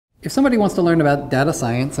If somebody wants to learn about data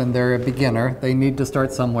science and they're a beginner, they need to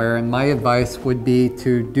start somewhere, and my advice would be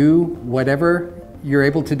to do whatever you're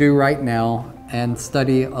able to do right now and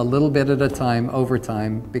study a little bit at a time over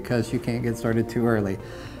time, because you can't get started too early.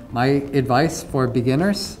 My advice for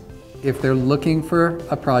beginners, if they're looking for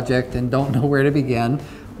a project and don't know where to begin,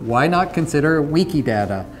 why not consider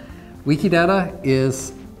Wikidata? Wikidata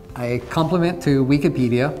is a complement to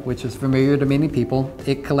Wikipedia, which is familiar to many people.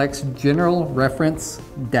 It collects general reference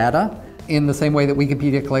data in the same way that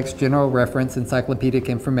Wikipedia collects general reference encyclopedic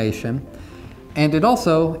information. And it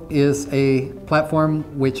also is a platform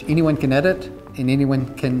which anyone can edit and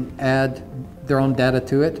anyone can add their own data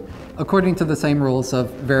to it, according to the same rules of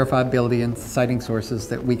verifiability and citing sources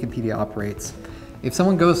that Wikipedia operates. If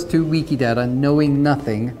someone goes to Wikidata knowing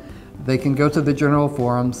nothing, they can go to the general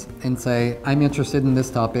forums and say, I'm interested in this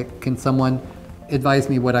topic, can someone advise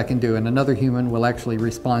me what I can do? And another human will actually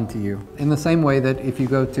respond to you. In the same way that if you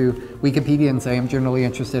go to Wikipedia and say, I'm generally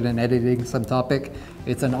interested in editing some topic,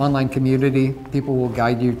 it's an online community, people will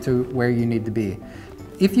guide you to where you need to be.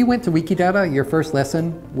 If you went to Wikidata, your first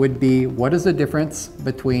lesson would be, what is the difference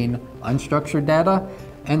between unstructured data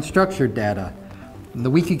and structured data? And the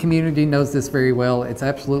Wiki community knows this very well. It's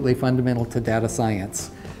absolutely fundamental to data science.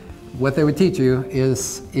 What they would teach you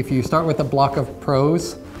is, if you start with a block of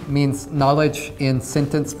prose, means knowledge in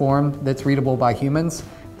sentence form that's readable by humans,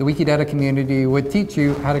 the Wikidata community would teach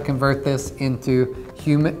you how to convert this into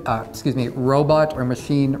robot or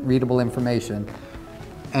machine readable information.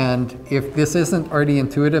 And if this isn't already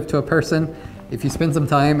intuitive to a person, if you spend some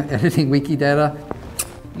time editing Wikidata,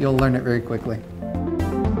 you'll learn it very quickly.